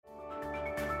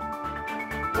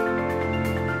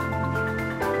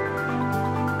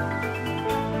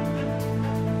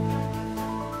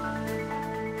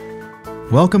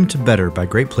Welcome to Better by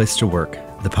Great Place to Work,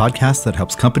 the podcast that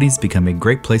helps companies become a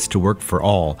great place to work for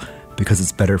all because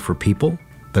it's better for people,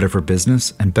 better for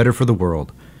business, and better for the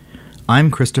world.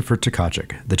 I'm Christopher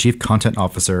Tkaczyk, the Chief Content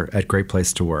Officer at Great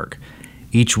Place to Work.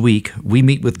 Each week, we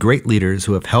meet with great leaders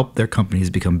who have helped their companies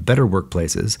become better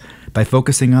workplaces by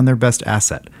focusing on their best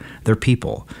asset, their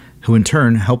people, who in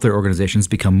turn help their organizations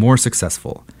become more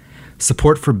successful.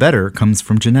 Support for Better comes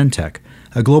from Genentech,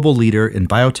 a global leader in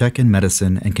biotech and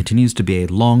medicine, and continues to be a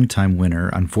long-time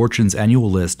winner on Fortune's annual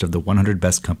list of the 100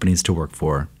 best companies to work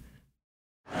for.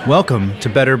 Welcome to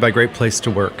Better by Great Place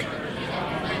to Work.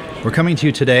 We're coming to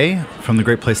you today from the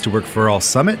Great Place to Work for All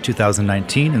Summit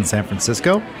 2019 in San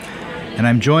Francisco, and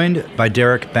I'm joined by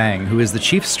Derek Bang, who is the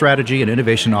Chief Strategy and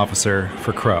Innovation Officer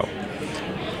for Crow.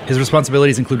 His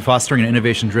responsibilities include fostering an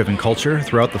innovation-driven culture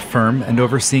throughout the firm and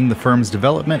overseeing the firm's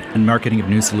development and marketing of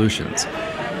new solutions.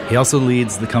 He also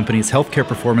leads the company's healthcare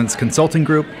performance consulting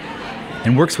group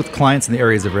and works with clients in the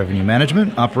areas of revenue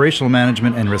management, operational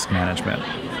management, and risk management.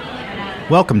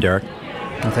 Welcome, Derek.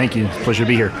 Well, thank you. It's a pleasure to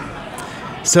be here.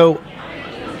 So,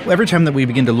 every time that we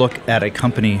begin to look at a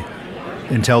company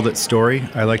and tell that story,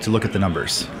 I like to look at the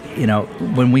numbers. You know,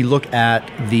 when we look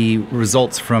at the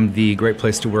results from the Great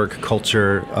Place to Work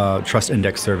Culture Trust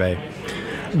Index survey,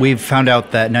 we've found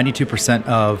out that 92%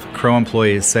 of Crow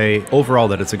employees say overall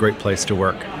that it's a great place to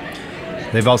work.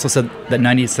 They've also said that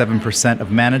 97%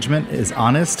 of management is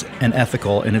honest and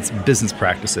ethical in its business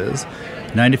practices.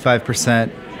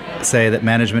 95% say that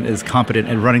management is competent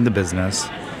in running the business.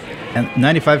 And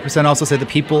 95% also say that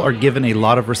people are given a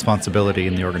lot of responsibility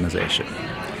in the organization.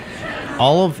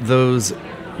 All of those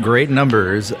great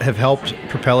numbers have helped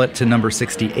propel it to number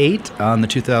 68 on the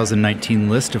 2019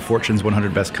 list of Fortune's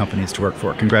 100 best companies to work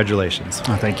for. Congratulations.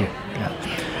 Oh, thank you.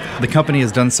 Yeah. The company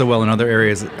has done so well in other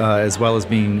areas, as well as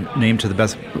being named to the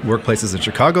best workplaces in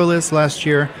Chicago list last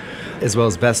year, as well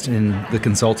as best in the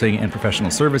consulting and professional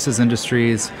services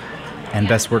industries, and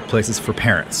best workplaces for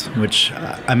parents, which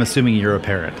I'm assuming you're a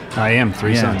parent. I am.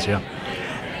 Three sons, yeah.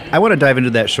 I want to dive into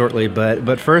that shortly,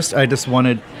 but first I just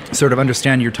wanted to sort of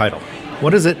understand your title.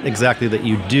 What is it exactly that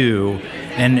you do?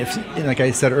 And if, like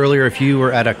I said earlier, if you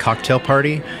were at a cocktail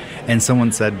party and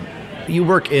someone said, you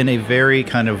work in a very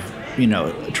kind of,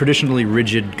 traditionally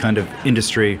rigid kind of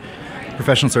industry,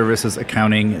 professional services,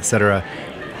 accounting, et cetera,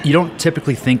 you don't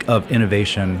typically think of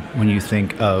innovation when you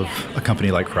think of a company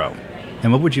like Crow.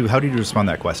 And how do you respond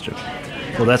to that question?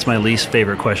 Well, that's my least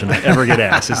favorite question I ever get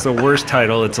asked. It's the worst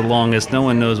title. It's the longest. No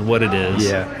one knows what it is.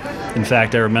 Yeah. In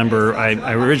fact, I remember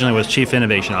I originally was Chief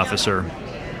Innovation Officer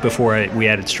before we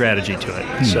added strategy to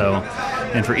it. So,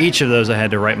 and for each of those, I had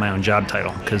to write my own job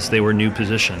title because they were new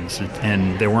positions,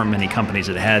 and there weren't many companies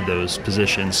that had those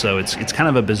positions. So it's kind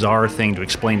of a bizarre thing to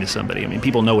explain to somebody. I mean,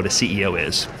 people know what a CEO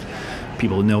is.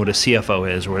 People know what a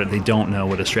CFO is, or they don't know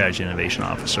what a strategy innovation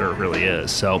officer really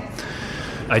is. So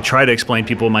I try to explain to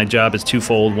people my job is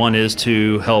twofold. One is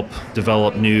to help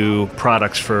develop new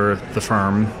products for the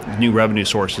firm, new revenue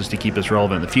sources to keep us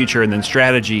relevant in the future. And then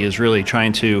strategy is really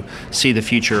trying to see the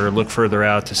future, look further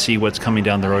out to see what's coming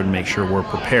down the road and make sure we're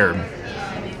prepared.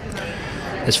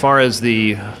 As far as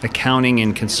the accounting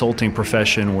and consulting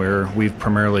profession, where we've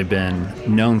primarily been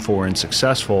known for and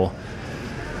successful,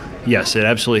 yes, it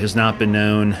absolutely has not been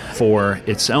known for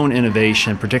its own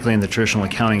innovation, particularly in the traditional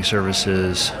accounting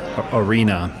services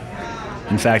arena.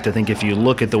 In fact, I think if you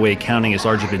look at the way accounting has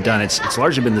largely been done, it's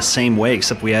largely been the same way,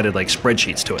 except we added like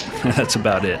spreadsheets to it. That's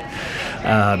about it.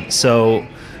 So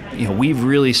we've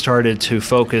really started to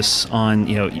focus on,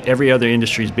 every other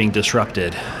industry is being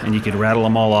disrupted, and you could rattle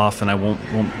them all off, and I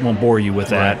won't bore you with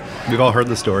that. Right. We've all heard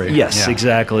the story. Yes, yeah.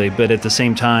 Exactly. But at the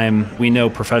same time, we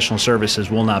know professional services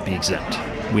will not be exempt.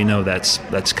 We know that's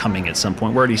coming at some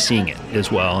point. We're already seeing it as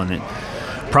well, and it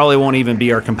probably won't even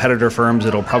be our competitor firms.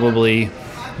 It'll probably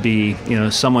be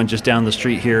someone just down the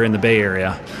street here in the Bay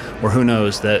Area, or who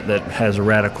knows that has a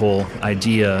radical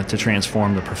idea to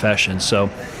transform the profession. So,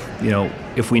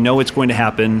 if we know it's going to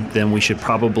happen, then we should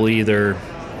probably either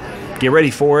get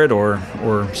ready for it or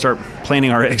start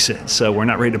planning our exit. So we're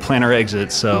not ready to plan our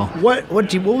exit. So what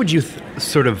would you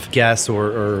sort of guess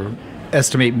or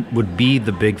estimate would be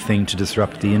the big thing to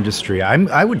disrupt the industry?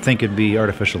 I would think it'd be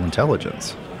artificial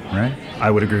intelligence, right? I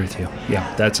would agree with you.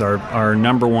 Yeah, that's our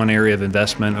number one area of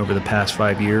investment over the past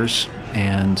 5 years,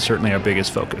 and certainly our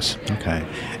biggest focus. Okay.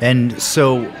 And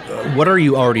so what are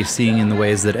you already seeing in the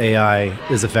ways that AI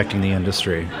is affecting the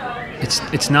industry?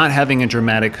 It's not having a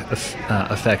dramatic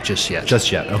effect just yet.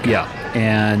 Just yet, okay. Yeah,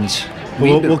 and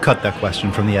we'll cut that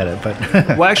question from the edit, but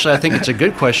well, actually, I think it's a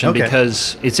good question okay.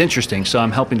 Because it's interesting. So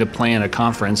I'm helping to plan a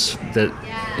conference that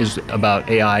is about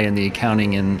AI in the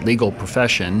accounting and legal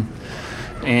profession,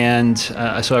 And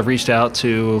so I've reached out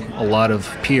to a lot of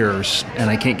peers, and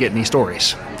I can't get any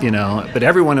stories, but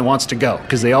everyone wants to go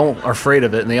because they all are afraid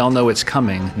of it and they all know it's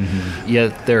coming,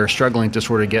 yet they're struggling to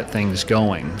sort of get things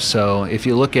going. So if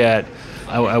you look at,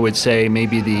 I would say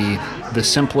maybe the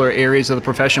simpler areas of the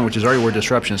profession, which is already where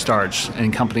disruption starts,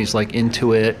 and companies like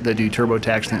Intuit that do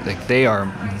TurboTax, like they are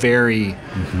very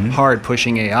hard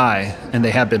pushing AI, and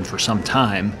they have been for some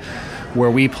time. Where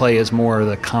we play is more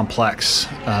the complex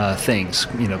things,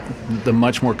 the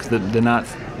much more,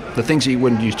 the things that you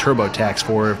wouldn't use TurboTax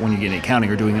for when you get in accounting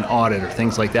or doing an audit or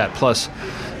things like that. Plus,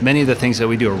 many of the things that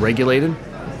we do are regulated,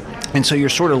 and so you're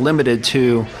sort of limited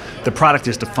to the product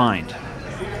is defined.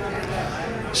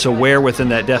 So where within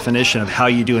that definition of how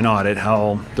you do an audit,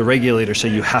 how the regulators say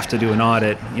you have to do an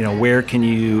audit, where can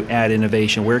you add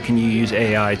innovation? Where can you use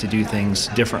AI to do things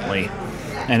differently?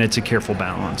 And it's a careful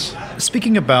balance.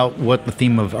 Speaking about what the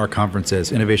theme of our conference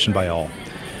is, innovation by all,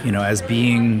 as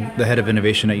being the head of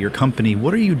innovation at your company,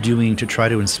 what are you doing to try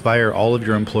to inspire all of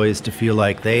your employees to feel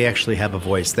like they actually have a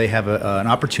voice, they have an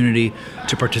opportunity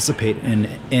to participate in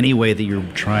any way that you're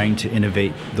trying to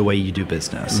innovate the way you do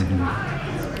business?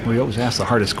 We always ask the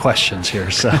hardest questions here,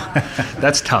 so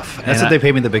that's tough. That's what they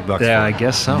pay me the big bucks for. Yeah, I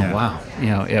guess so. Yeah.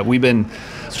 Wow. We've been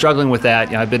struggling with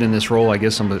that. I've been in this role, I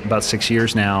guess, about 6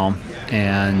 years now,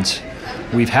 and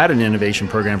we've had an innovation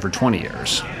program for 20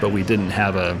 years, but we didn't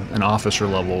have an officer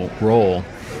level role.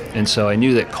 And so I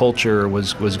knew that culture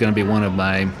was going to be one of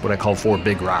my, what I call 4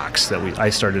 big rocks that I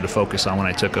started to focus on when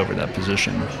I took over that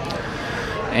position.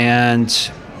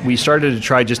 And we started to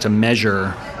try just to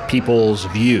measure people's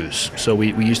views. So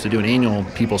we used to do an annual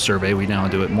people survey. We now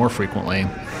do it more frequently.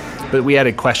 But we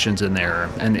added questions in there.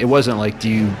 And it wasn't like, do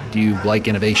you like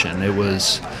innovation? It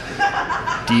was,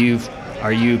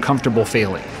 are you comfortable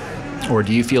failing? Or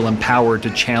do you feel empowered to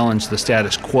challenge the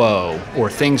status quo? Or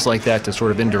things like that to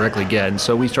sort of indirectly get. And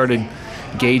so we started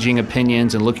gauging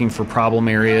opinions and looking for problem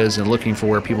areas and looking for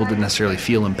where people didn't necessarily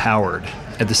feel empowered.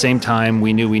 At the same time,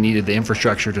 we knew we needed the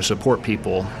infrastructure to support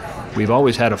people. We've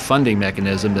always had a funding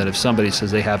mechanism that if somebody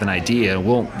says they have an idea,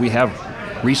 we have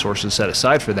resources set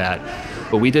aside for that,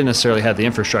 but we didn't necessarily have the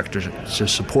infrastructure to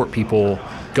support people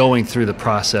going through the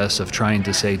process of trying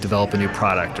to, say, develop a new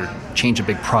product or change a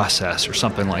big process or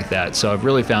something like that. So I've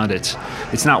really found it's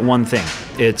not one thing.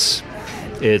 It's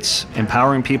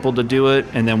empowering people to do it,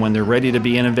 and then when they're ready to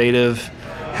be innovative,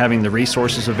 having the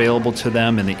resources available to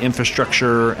them and the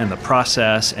infrastructure and the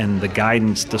process and the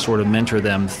guidance to sort of mentor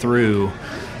them through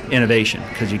innovation,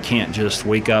 because you can't just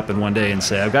wake up in one day and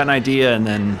say, I've got an idea, and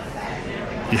then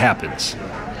it happens.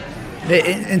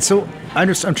 And so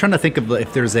I'm trying to think of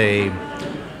if there's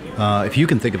if you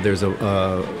can think of there's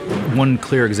one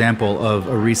clear example of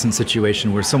a recent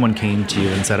situation where someone came to you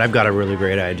and said, I've got a really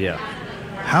great idea.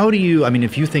 How do you,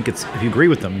 if you agree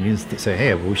with them, you say,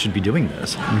 hey, we should be doing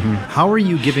this. How are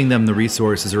you giving them the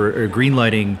resources or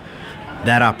greenlighting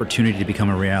that opportunity to become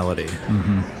a reality?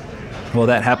 Well,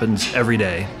 that happens every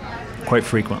day, quite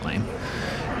frequently.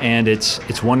 And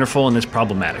it's wonderful and it's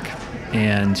problematic.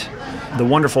 And the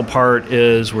wonderful part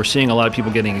is we're seeing a lot of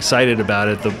people getting excited about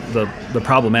it. The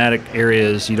problematic area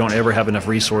is you don't ever have enough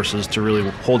resources to really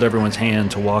hold everyone's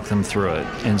hand to walk them through it.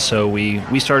 And so we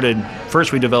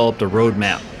developed a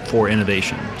roadmap for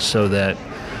innovation so that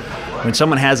when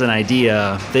someone has an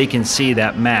idea, they can see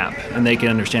that map and they can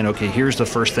understand, okay, here's the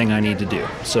first thing I need to do.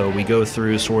 So we go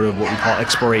through sort of what we call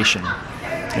exploration.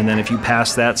 And then if you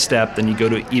pass that step, then you go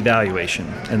to evaluation.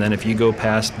 And then if you go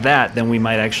past that, then we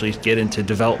might actually get into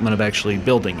development of actually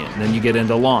building it. And then you get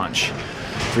into launch.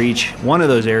 For each one of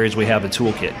those areas, we have a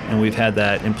toolkit, and we've had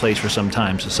that in place for some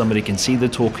time. So somebody can see the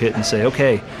toolkit and say,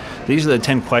 okay, these are the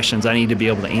 10 questions I need to be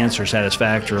able to answer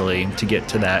satisfactorily to get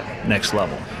to that next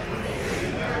level.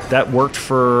 That worked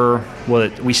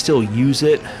we still use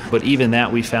it, but even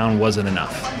that we found wasn't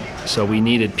enough. So we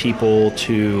needed people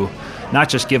to not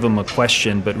just give them a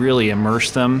question, but really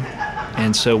immerse them.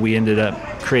 And so we ended up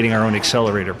creating our own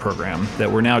accelerator program that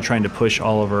we're now trying to push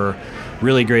all of our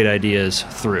really great ideas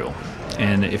through.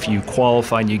 And if you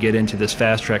qualify and you get into this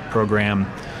fast track program,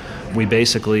 we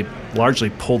basically largely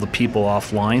pull the people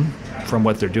offline from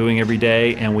what they're doing every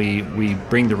day, and we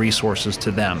bring the resources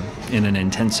to them in an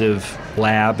intensive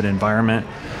lab and environment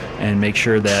and make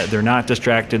sure that they're not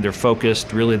distracted, they're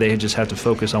focused. Really, they just have to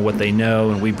focus on what they know,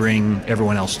 and we bring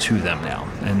everyone else to them now.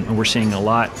 And we're seeing a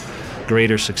lot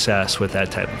greater success with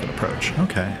that type of an approach.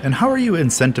 Okay. And how are you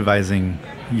incentivizing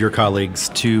your colleagues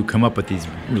to come up with these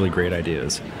really great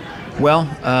ideas? Well,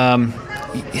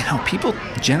 people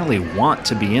generally want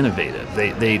to be innovative.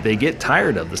 They get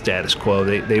tired of the status quo.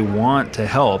 They want to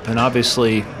help. And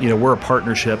obviously, we're a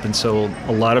partnership, and so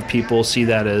a lot of people see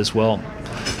that as, well,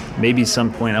 maybe at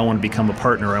some point I want to become a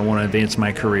partner, I want to advance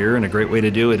my career, and a great way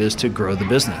to do it is to grow the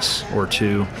business or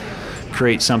to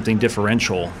create something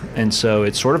differential. And so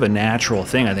it's sort of a natural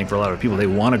thing, I think, for a lot of people. They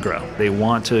want to grow. They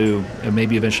want to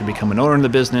maybe eventually become an owner in the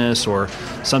business or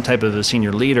some type of a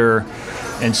senior leader.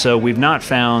 And so we've not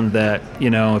found that,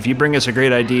 if you bring us a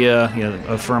great idea,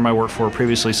 a firm I worked for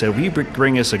previously said, if you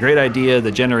bring us a great idea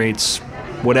that generates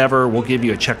whatever, we'll give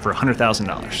you a check for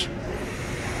 $100,000.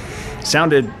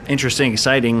 Sounded interesting,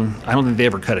 exciting. I don't think they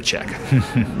ever cut a check.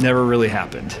 Never really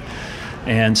happened.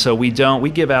 And so we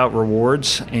give out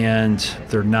rewards, and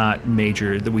they're not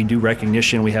major. We do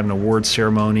recognition. We have an awards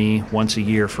ceremony once a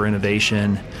year for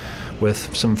innovation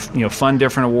with some fun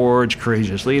different awards,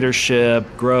 courageous leadership,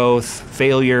 growth,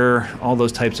 failure, all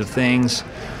those types of things.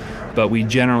 But we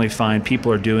generally find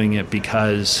people are doing it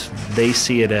because they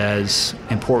see it as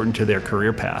important to their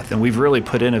career path. And we've really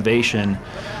put innovation,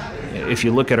 if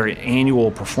you look at our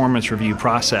annual performance review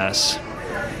process,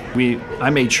 I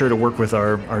made sure to work with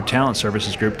our talent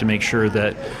services group to make sure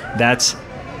that that's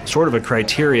sort of a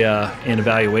criteria in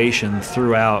evaluation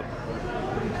throughout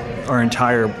our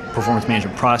entire performance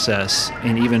management process.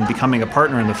 And even becoming a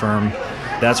partner in the firm,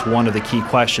 that's one of the key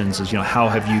questions is, how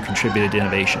have you contributed to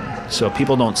innovation? So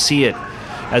people don't see it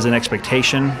as an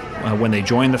expectation when they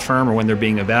join the firm or when they're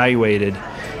being evaluated.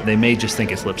 They may just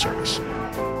think it's lip service.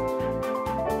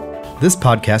 This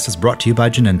podcast is brought to you by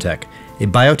Genentech, a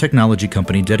biotechnology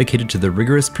company dedicated to the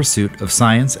rigorous pursuit of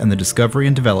science and the discovery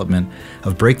and development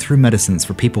of breakthrough medicines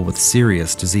for people with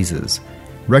serious diseases.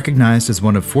 Recognized as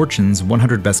one of Fortune's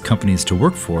 100 best companies to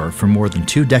work for more than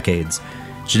 2 decades,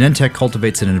 Genentech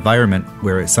cultivates an environment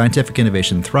where scientific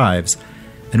innovation thrives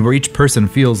and where each person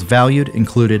feels valued,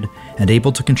 included, and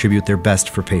able to contribute their best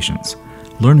for patients.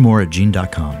 Learn more at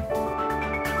gene.com.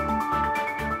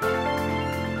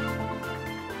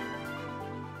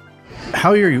 How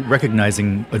are you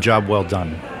recognizing a job well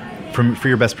done for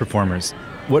your best performers?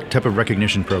 What type of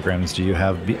recognition programs do you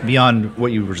have beyond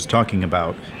what you were just talking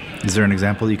about? Is there an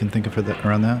example you can think of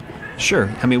around that?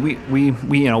 Sure. I mean,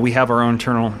 we have our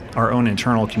own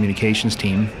internal communications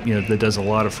team, that does a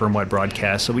lot of firm-wide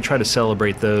broadcasts. So we try to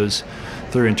celebrate those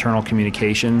through internal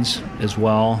communications as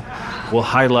well. We'll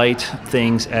highlight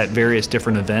things at various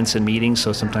different events and meetings.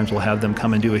 So sometimes we'll have them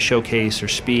come and do a showcase or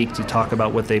speak to talk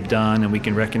about what they've done, and we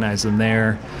can recognize them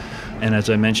there. And as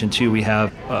I mentioned too, we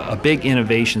have a big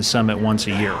innovation summit once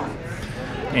a year.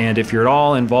 And if you're at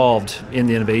all involved in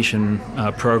the innovation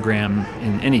program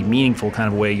in any meaningful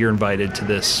kind of way, you're invited to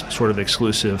this sort of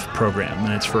exclusive program.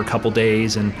 And it's for a couple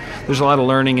days, and there's a lot of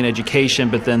learning and education,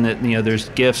 but then there's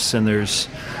gifts and there's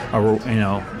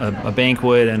a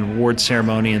banquet and award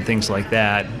ceremony and things like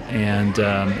that. And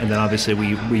then obviously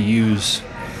we use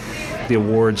the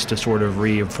awards to sort of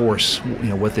reinforce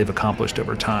what they've accomplished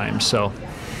over time. So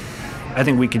I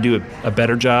think we can do a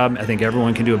better job. I think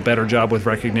everyone can do a better job with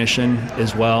recognition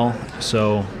as well.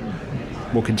 So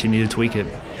we'll continue to tweak it.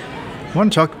 I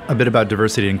want to talk a bit about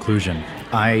diversity and inclusion.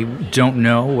 I don't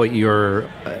know what your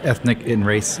ethnic and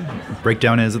race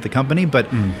breakdown is at the company, but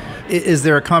is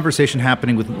there a conversation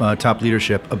happening with top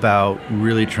leadership about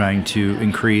really trying to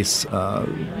increase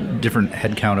different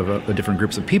headcount of different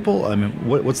groups of people? I mean,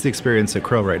 what's the experience at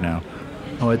Crowe right now?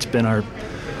 Oh, it's been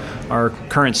our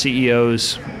current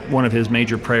CEO's one of his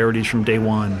major priorities from day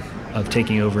one of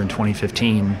taking over in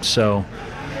 2015. So,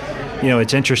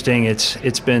 it's interesting.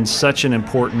 It's been such an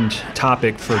important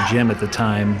topic for Jim at the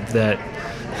time that,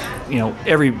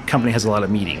 every company has a lot of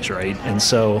meetings, right? And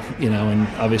so, and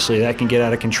obviously that can get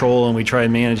out of control, and we try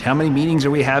and manage how many meetings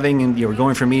are we having, and we're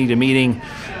going from meeting to meeting.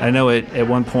 I know at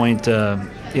one point,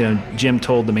 Jim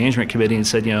told the management committee and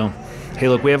said, hey,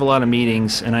 look, we have a lot of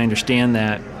meetings, and I understand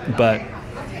that, but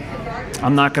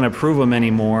I'm not going to approve them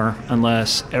anymore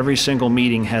unless every single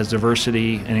meeting has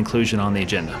diversity and inclusion on the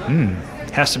agenda.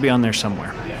 It has to be on there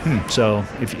somewhere. So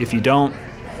if you don't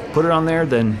put it on there,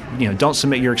 then don't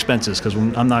submit your expenses because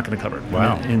I'm not going to cover it.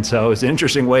 Wow. And so it's an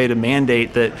interesting way to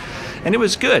mandate that, and it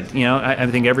was good. I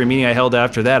think every meeting I held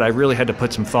after that, I really had to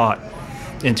put some thought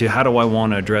into how do I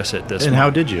want to address it this And month. how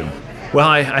did you? Well,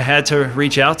 I had to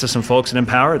reach out to some folks and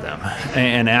empower them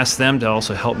and ask them to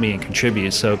also help me and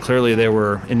contribute. So clearly there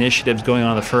were initiatives going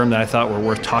on in the firm that I thought were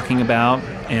worth talking about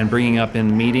and bringing up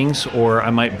in meetings, or I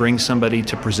might bring somebody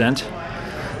to present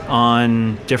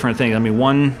on different things. I mean,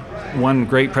 one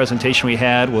great presentation we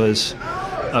had was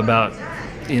about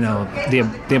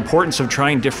the importance of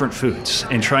trying different foods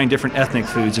and trying different ethnic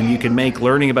foods, and you can make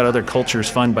learning about other cultures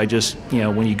fun by just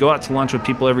when you go out to lunch with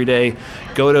people every day,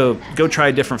 go try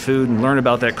a different food and learn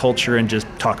about that culture and just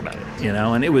talk about it,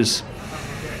 and it was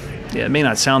it may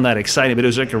not sound that exciting, but it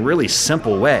was like a really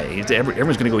simple way.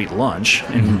 Everyone's going to go eat lunch,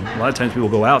 and a lot of times people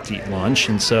go out to eat lunch,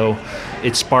 and so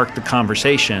it sparked the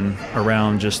conversation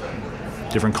around just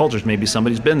different cultures. Maybe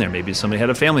somebody's been there, maybe somebody had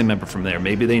a family member from there,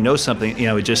 maybe they know something,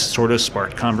 it just sort of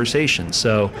sparked conversation.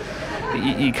 So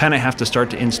you kind of have to start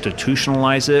to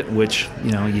institutionalize it, which,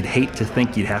 you'd hate to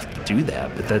think you'd have to do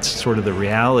that, but that's sort of the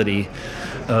reality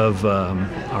of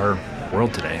our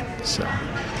world today. So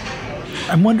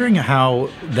I'm wondering how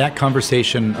that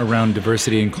conversation around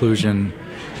diversity inclusion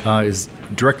is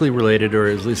directly related, or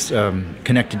at least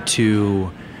connected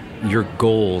to your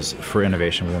goals for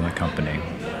innovation within the company.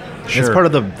 Sure. It's part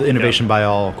of the innovation by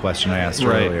all question I asked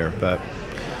earlier. But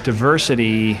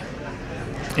diversity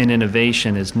in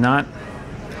innovation is not,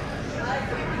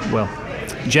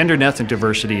 gender and ethnic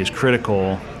diversity is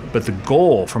critical, but the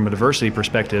goal from a diversity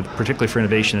perspective, particularly for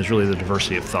innovation, is really the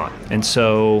diversity of thought. And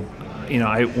so,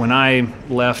 when I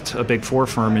left a Big Four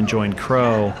firm and joined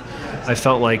Crowe, I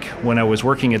felt like when I was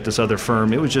working at this other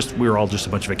firm, we were all just a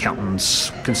bunch of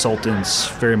accountants, consultants,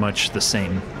 very much the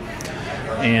same.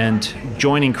 And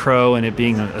joining Crowe and it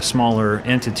being a smaller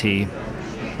entity,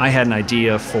 I had an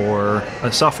idea for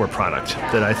a software product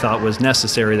that I thought was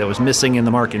necessary, that was missing in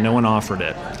the market. No one offered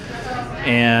it.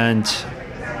 And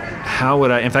how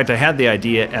would in fact, I had the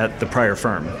idea at the prior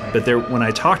firm, but when I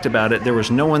talked about it, there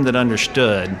was no one that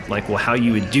understood, how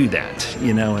you would do that,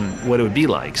 and what it would be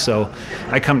like. So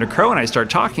I come to Crowe and I start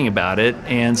talking about it,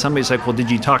 and somebody's like, well,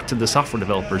 did you talk to the software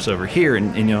developers over here?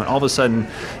 And all of a sudden,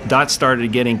 dots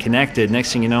started getting connected.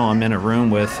 Next thing you know, I'm in a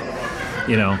room with,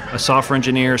 a software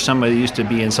engineer, somebody who used to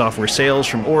be in software sales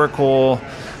from Oracle,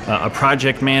 a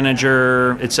project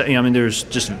manager. There's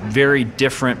just very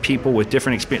different people with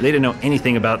different experience. They didn't know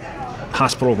anything about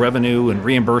hospital revenue and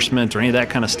reimbursement or any of that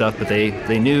kind of stuff, but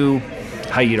they knew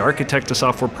how you'd architect a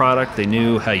software product, they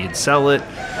knew how you'd sell it,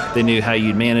 they knew how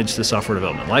you'd manage the software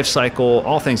development lifecycle,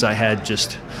 all things I had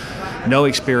just no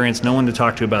experience, no one to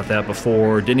talk to about that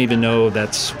before, didn't even know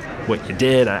that's what you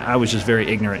did. I was just very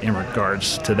ignorant in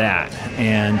regards to that.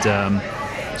 And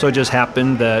so it just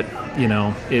happened that,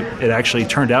 it actually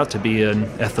turned out to be an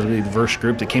ethnically diverse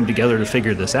group that came together to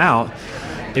figure this out.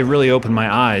 It really opened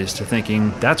my eyes to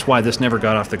thinking that's why this never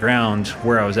got off the ground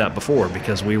where I was at before,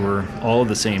 because we were all of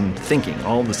the same thinking,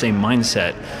 all of the same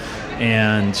mindset.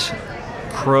 And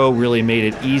Crowe really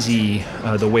made it easy,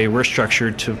 the way we're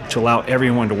structured, to allow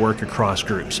everyone to work across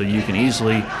groups. So you can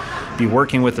easily be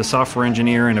working with a software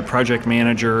engineer and a project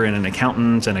manager and an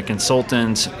accountant and a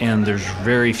consultant, and there's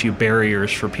very few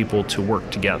barriers for people to work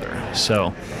together.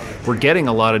 So we're getting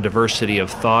a lot of diversity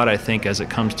of thought, I think, as it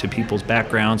comes to people's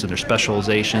backgrounds and their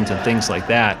specializations and things like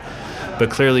that. But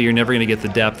clearly you're never going to get the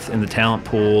depth in the talent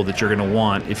pool that you're going to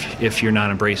want if you're not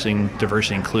embracing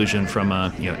diversity and inclusion from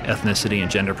a ethnicity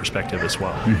and gender perspective as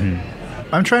well.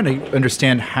 Mm-hmm. I'm trying to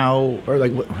understand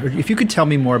if you could tell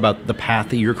me more about the path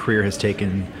that your career has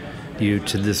taken you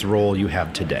to this role you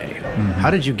have today. Mm-hmm.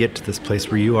 How did you get to this place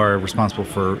where you are responsible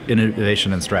for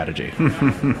innovation and strategy?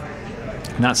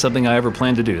 Not something I ever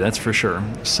planned to do, that's for sure.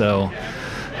 So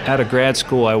out of grad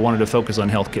school, I wanted to focus on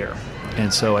healthcare.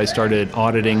 And so I started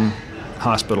auditing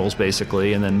hospitals,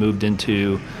 basically, and then moved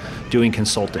into doing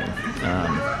consulting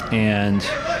and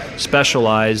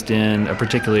specialized in a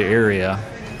particular area.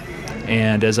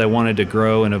 And as I wanted to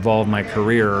grow and evolve my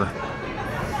career,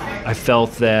 I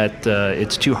felt that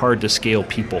it's too hard to scale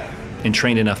people and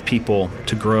train enough people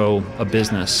to grow a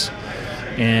business.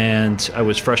 And I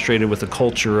was frustrated with the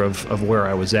culture of where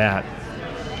I was at.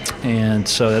 And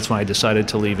so that's when I decided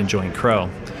to leave and join Crowe.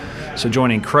 So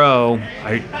joining Crowe,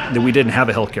 we didn't have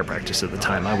a healthcare practice at the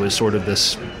time. I was sort of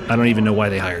this, I don't even know why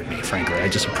they hired me, frankly. I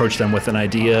just approached them with an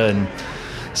idea and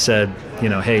said,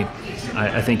 hey,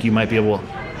 I think you might be able,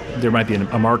 there might be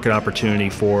a market opportunity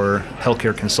for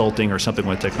healthcare consulting or something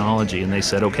with technology. And they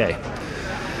said, okay.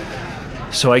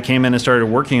 So I came in and started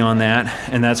working on that,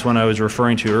 and that's when I was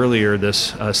referring to earlier,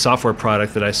 this software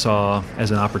product that I saw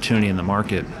as an opportunity in the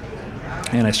market.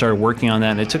 And I started working on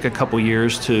that, and it took a couple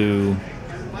years to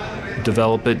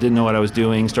develop it, didn't know what I was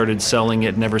doing, started selling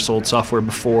it, never sold software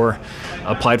before,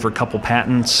 applied for a couple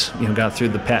patents, got through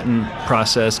the patent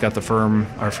process, got the firm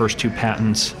our first 2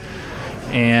 patents,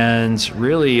 and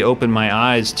really opened my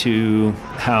eyes to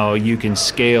how you can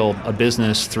scale a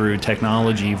business through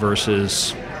technology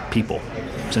versus people.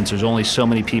 Since there's only so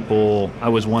many people, I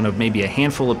was one of maybe a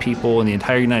handful of people in the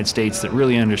entire United States that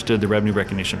really understood the revenue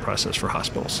recognition process for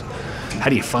hospitals. How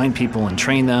do you find people and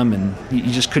train them? And you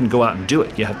just couldn't go out and do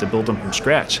it. You have to build them from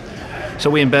scratch. So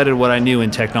we embedded what I knew in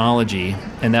technology,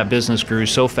 and that business grew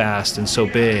so fast and so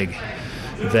big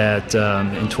that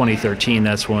in 2013,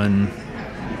 that's when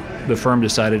the firm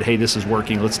decided, hey, this is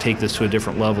working, let's take this to a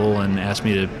different level, and asked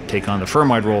me to take on the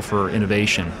firm-wide role for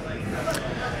innovation.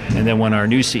 And then when our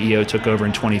new CEO took over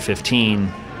in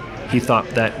 2015, he thought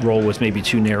that role was maybe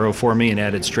too narrow for me and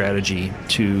added strategy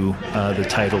to the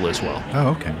title as well.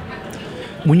 Oh, okay.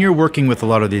 When you're working with a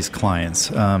lot of these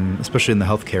clients, especially in the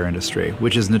healthcare industry,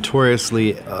 which is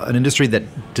notoriously an industry that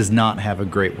does not have a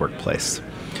great workplace,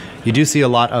 you do see a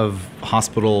lot of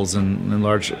hospitals and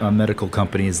large medical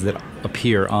companies that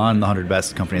appear on the 100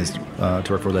 best companies to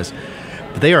work for list,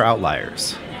 but they are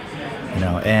outliers.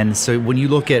 And so when you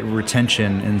look at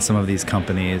retention in some of these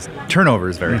companies, turnover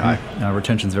is very high,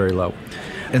 retention is very low.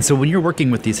 And so when you're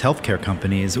working with these healthcare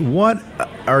companies, what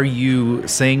are you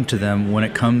saying to them when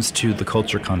it comes to the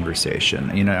culture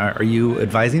conversation? Are you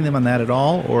advising them on that at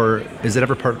all, or is it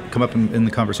ever come up in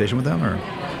the conversation with them? Or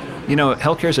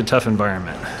healthcare is a tough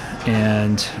environment,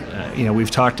 and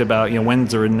we've talked about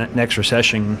when's the next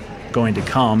recession going to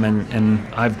come, and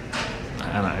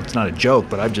it's not a joke,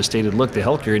 but I've just stated, look, the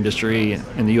healthcare industry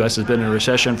in the U.S. has been in a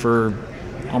recession for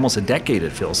almost a decade,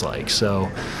 it feels like. So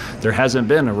there hasn't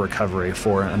been a recovery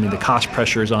the cost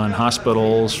pressures on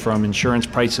hospitals from insurance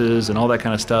prices and all that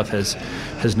kind of stuff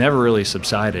has never really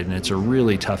subsided, and it's a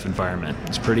really tough environment.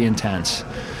 It's pretty intense.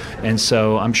 And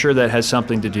so I'm sure that has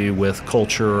something to do with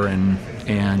culture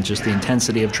and just the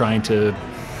intensity of trying to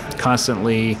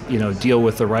constantly, deal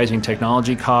with the rising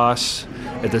technology costs.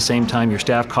 At the same time, your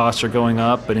staff costs are going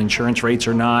up, but insurance rates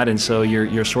are not, and so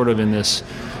you're sort of in this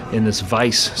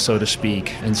vice, so to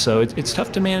speak. And so it's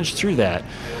tough to manage through that.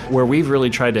 Where we've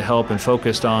really tried to help and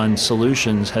focused on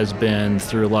solutions has been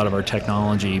through a lot of our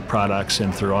technology products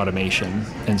and through automation.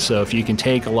 And so if you can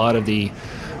take a lot of the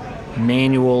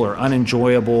manual or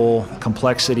unenjoyable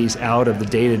complexities out of the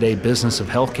day-to-day business of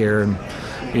healthcare, and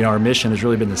our mission has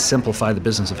really been to simplify the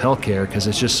business of healthcare because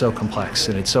it's just so complex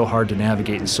and it's so hard to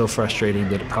navigate and so frustrating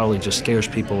that it probably just scares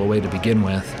people away to begin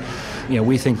with.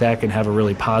 We think that can have a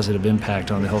really positive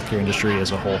impact on the healthcare industry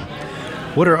as a whole.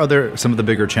 What are some of the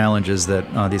bigger challenges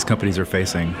that these companies are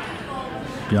facing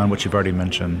beyond what you've already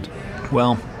mentioned?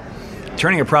 Well,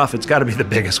 turning a profit's got to be the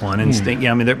biggest one. And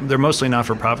they're mostly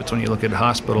not-for-profits when you look at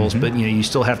hospitals, but you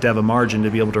still have to have a margin to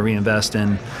be able to reinvest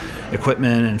in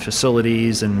equipment and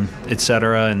facilities and et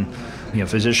cetera, and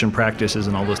physician practices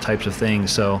and all those types of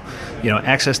things. So,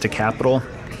 access to capital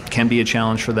can be a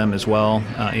challenge for them as well.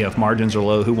 If margins are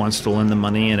low, who wants to lend the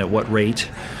money and at what rate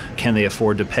can they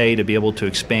afford to pay to be able to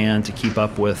expand, to keep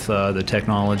up with the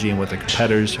technology and what the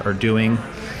competitors are doing?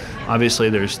 Obviously,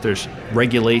 there's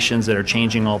regulations that are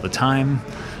changing all the time.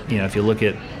 If you look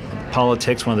at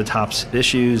politics, one of the top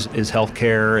issues is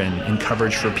healthcare and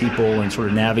coverage for people and sort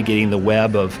of navigating the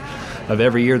web of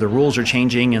every year. The rules are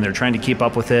changing and they're trying to keep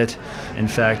up with it. In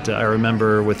fact, I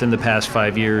remember within the past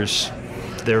 5 years,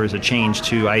 there was a change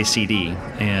to ICD,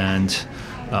 and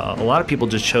a lot of people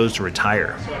just chose to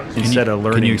retire instead of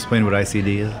learning. Can you explain what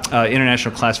ICD is?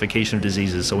 International Classification of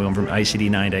Diseases. So we went from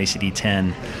ICD-9 to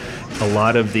ICD-10. A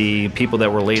lot of the people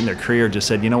that were late in their career just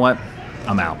said, you know what,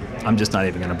 I'm out. I'm just not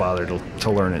even going to bother to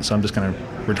learn it. So I'm just going to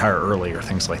retire early or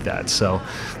things like that. So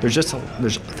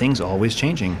there's things always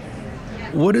changing.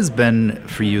 What has been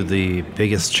for you the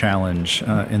biggest challenge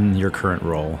in your current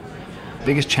role?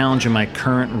 Biggest challenge in my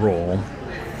current role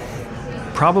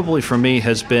probably for me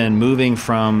has been moving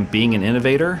from being an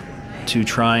innovator to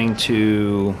trying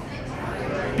to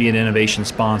be an innovation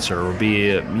sponsor or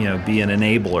be an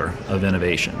enabler of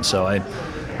innovation. So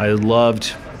I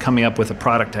loved coming up with a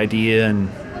product idea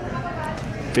and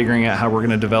figuring out how we're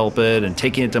going to develop it and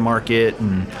taking it to market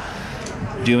and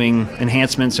doing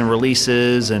enhancements and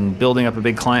releases and building up a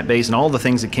big client base and all the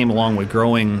things that came along with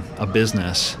growing a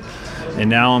business. And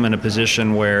now I'm in a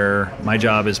position where my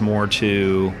job is more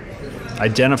to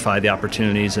identify the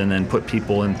opportunities and then put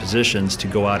people in positions to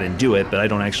go out and do it, but I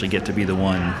don't actually get to be the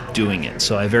one doing it.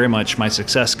 So my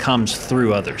success comes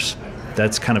through others.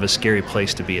 That's kind of a scary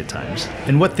place to be at times.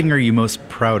 And what thing are you most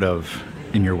proud of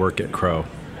in your work at Crowe?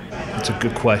 That's a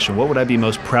good question. What would I be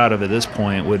most proud of at this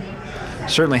point would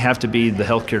certainly have to be the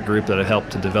healthcare group that I've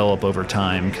helped to develop over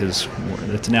time, because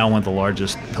it's now one of the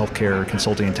largest healthcare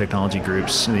consulting and technology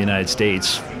groups in the United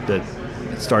States that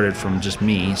started from just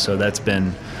me. So that's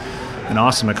been an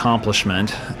awesome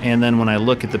accomplishment. And then when I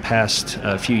look at the past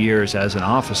few years as an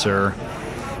officer,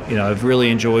 I've really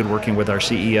enjoyed working with our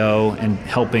CEO and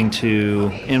helping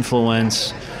to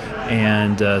influence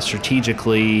and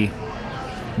strategically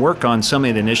work on so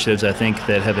many of the initiatives I think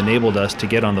that have enabled us to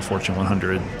get on the Fortune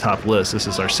 100 top list. This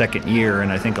is our second year,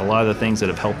 and I think a lot of the things that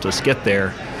have helped us get there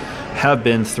have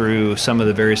been through some of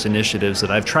the various initiatives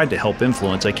that I've tried to help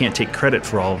influence. I can't take credit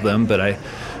for all of them, but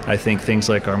I think things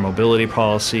like our mobility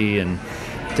policy and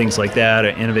things like that.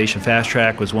 Innovation Fast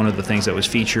Track was one of the things that was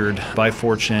featured by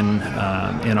Fortune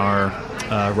in our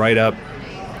write-up,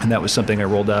 and that was something I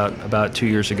rolled out about 2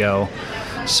 years ago.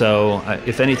 So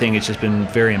if anything, it's just been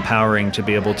very empowering to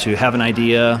be able to have an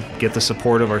idea, get the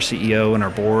support of our CEO and our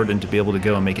board, and to be able to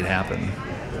go and make it happen.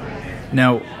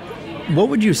 Now, what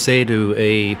would you say to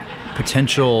a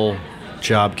potential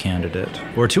job candidate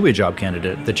or to a job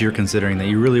candidate that you're considering that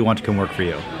you really want to come work for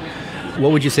you?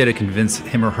 What would you say to convince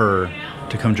him or her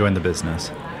to come join the business?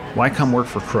 Why come work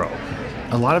for Crow?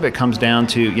 A lot of it comes down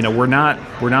to, we're not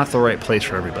the right place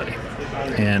for everybody.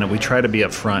 And we try to be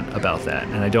upfront about that.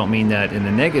 And I don't mean that in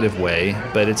a negative way,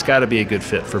 but it's got to be a good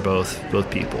fit for both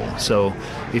people. So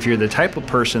if you're the type of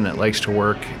person that likes to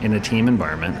work in a team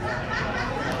environment,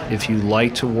 if you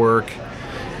like to work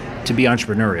to be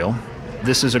entrepreneurial,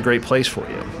 this is a great place for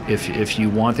you. If you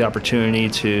want the opportunity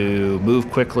to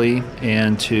move quickly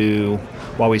and to,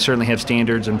 while we certainly have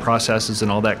standards and processes and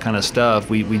all that kind of stuff,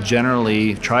 we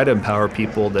generally try to empower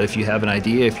people that if you have an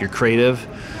idea, if you're creative,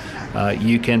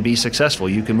 you can be successful.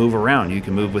 You can move around. You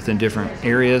can move within different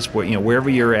areas, wherever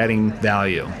you're adding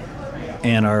value.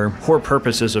 And our core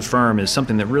purpose as a firm is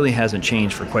something that really hasn't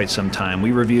changed for quite some time.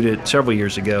 We reviewed it several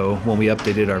years ago when we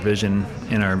updated our vision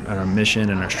and our mission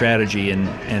and our strategy, and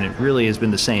it really has been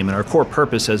the same. And our core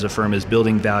purpose as a firm is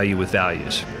building value with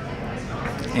values.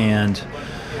 And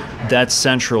that's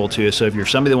central to us. So if you're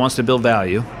somebody that wants to build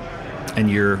value, and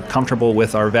you're comfortable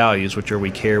with our values, which are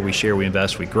we care, we share, we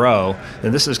invest, we grow,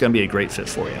 then this is going to be a great fit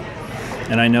for you.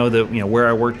 And I know that where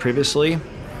I worked previously,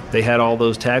 they had all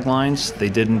those taglines. They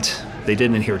didn't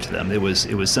adhere to them. It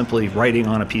was simply writing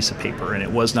on a piece of paper, and it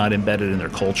was not embedded in their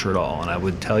culture at all. And I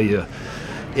would tell you,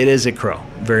 it is at Crow,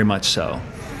 very much so.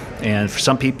 And for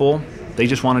some people, they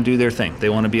just want to do their thing. They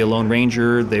want to be a lone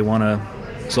ranger. They want to,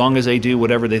 as long as they do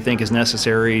whatever they think is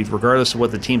necessary, regardless of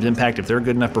what the team's impact, if they're a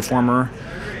good enough performer,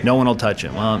 no one will touch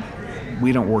them. Well,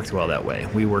 we don't work well that way.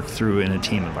 We work through in a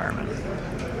team environment.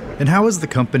 And how is the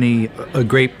company a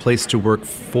great place to work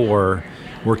for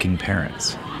working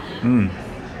parents?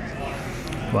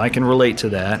 Well, I can relate to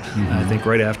that. Mm-hmm. I think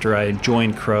right after I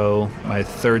joined Crow, my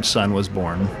third son was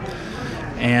born.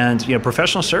 And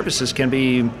professional services can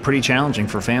be pretty challenging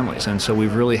for families, and so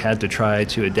we've really had to try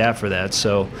to adapt for that.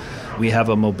 So we have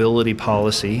a mobility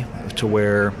policy to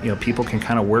where people can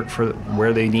kind of work for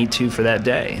where they need to for that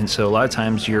day. And so a lot of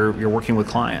times you're working with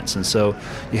clients, and so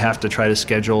you have to try to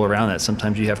schedule around that.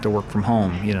 Sometimes you have to work from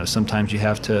home. Sometimes you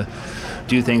have to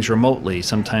do things remotely.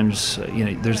 Sometimes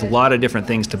there's a lot of different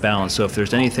things to balance. So if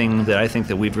there's anything that I think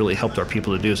that we've really helped our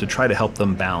people to do is to try to help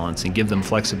them balance and give them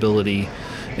flexibility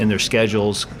in their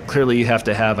schedules. Clearly you have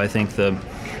to have, I think, the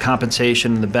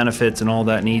compensation and the benefits and all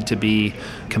that need to be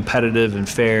competitive and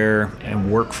fair and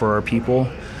work for our people.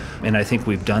 And I think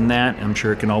we've done that. I'm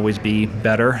sure it can always be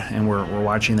better, and we're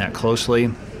watching that closely.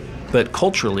 But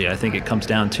culturally, I think it comes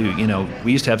down to,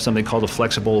 we used to have something called a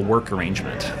flexible work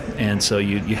arrangement. And so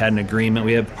you had an agreement.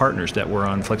 We have partners that were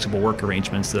on flexible work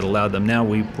arrangements that allowed them. Now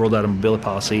we rolled out a mobility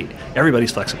policy.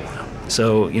 Everybody's flexible now.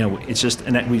 So, it's just,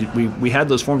 and we had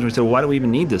those forms and we said, well, why do we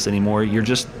even need this anymore?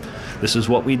 This is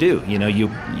what we do.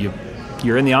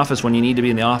 You're in the office when you need to be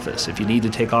in the office. If you need to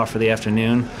take off for the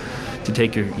afternoon to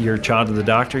take your child to the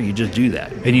doctor, you just do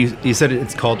that. And you said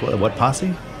it's called what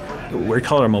posse? We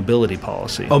call it a mobility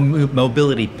policy. Oh,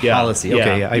 mobility policy. Yeah,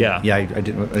 okay, yeah. I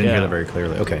didn't hear that very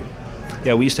clearly. Okay.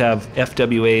 Yeah, we used to have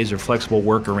FWAs or flexible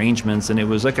work arrangements, and it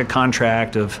was like a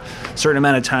contract of a certain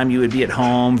amount of time you would be at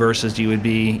home versus you would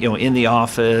be, in the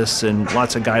office, and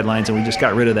lots of guidelines. And we just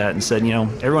got rid of that and said,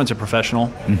 everyone's a professional.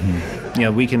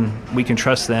 Mm-hmm. We can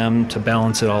trust them to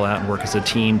balance it all out and work as a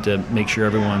team to make sure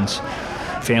everyone's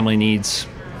family needs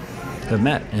have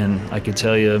met. And I could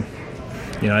tell you,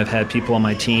 I've had people on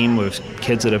my team with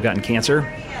kids that have gotten cancer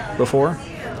before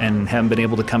and haven't been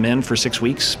able to come in for 6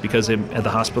 weeks because they're at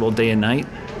the hospital day and night,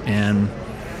 and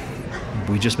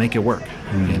we just make it work,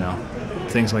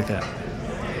 things like that.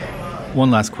 One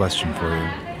last question for you.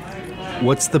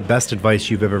 What's the best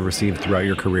advice you've ever received throughout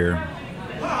your career?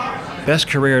 Best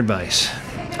career advice.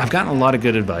 I've gotten a lot of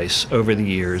good advice over the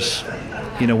years.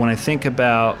 When I think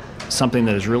about something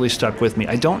that has really stuck with me,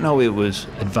 I don't know it was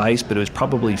advice, but it was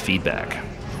probably feedback.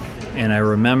 And I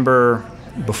remember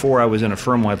before I was in a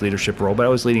firm-wide leadership role, but I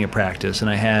was leading a practice, and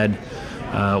I had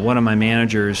one of my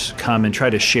managers come and try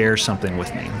to share something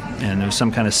with me, and there was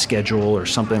some kind of schedule or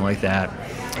something like that.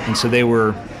 And so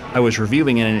I was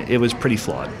reviewing it, and it was pretty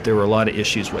flawed. There were a lot of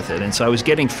issues with it, and so I was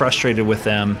getting frustrated with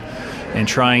them and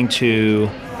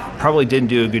probably didn't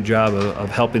do a good job of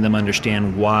helping them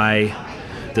understand why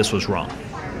this was wrong.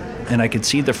 And I could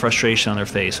see the frustration on their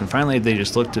face, and finally they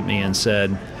just looked at me and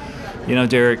said,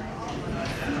 Derek,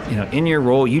 in your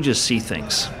role, you just see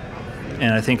things.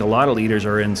 And I think a lot of leaders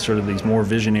are in sort of these more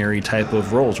visionary type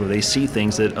of roles where they see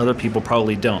things that other people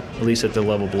probably don't, at least at the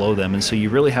level below them. And so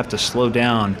you really have to slow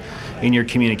down in your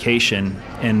communication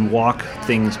and walk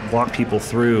people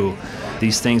through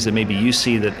these things that maybe you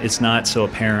see that it's not so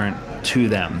apparent to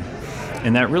them.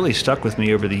 And that really stuck with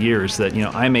me over the years, that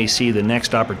I may see the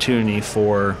next opportunity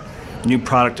for new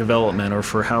product development or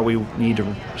for how we need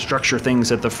to structure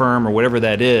things at the firm or whatever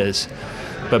that is.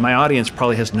 But my audience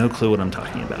probably has no clue what I'm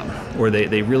talking about, or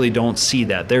they really don't see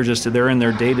that. They're in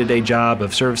their day-to-day job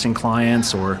of servicing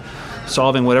clients or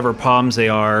solving whatever problems they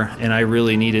are, and I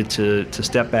really needed to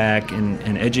step back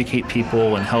and educate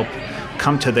people and help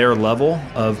come to their level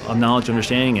of knowledge and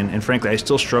understanding. And frankly, I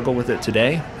still struggle with it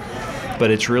today,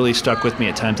 but it's really stuck with me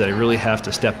at times that I really have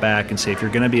to step back and say, if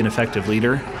you're going to be an effective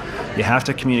leader, you have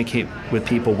to communicate with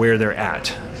people where they're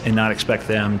at and not expect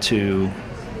them to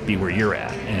be where you're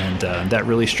at. And that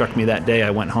really struck me that day.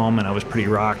 I went home and I was pretty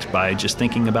rocked by just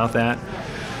thinking about that,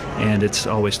 and it's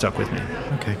always stuck with me.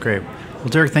 Okay, great. Well,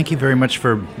 Derek, thank you very much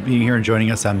for being here and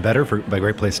joining us on Better by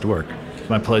Great Place to Work.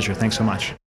 My pleasure. Thanks so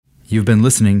much. You've been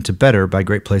listening to Better by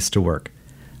Great Place to Work,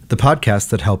 the podcast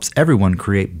that helps everyone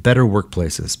create better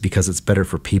workplaces because it's better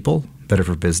for people, better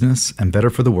for business, and better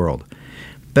for the world.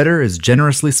 Better is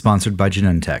generously sponsored by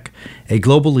Genentech, a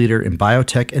global leader in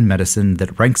biotech and medicine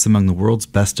that ranks among the world's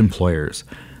best employers.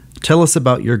 Tell us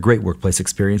about your great workplace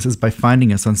experiences by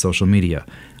finding us on social media.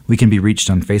 We can be reached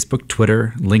on Facebook,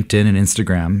 Twitter, LinkedIn, and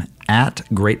Instagram at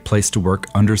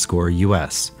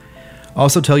GreatPlaceToWork_US.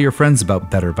 Also tell your friends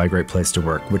about Better by Great Place to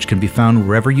Work, which can be found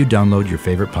wherever you download your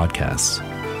favorite podcasts.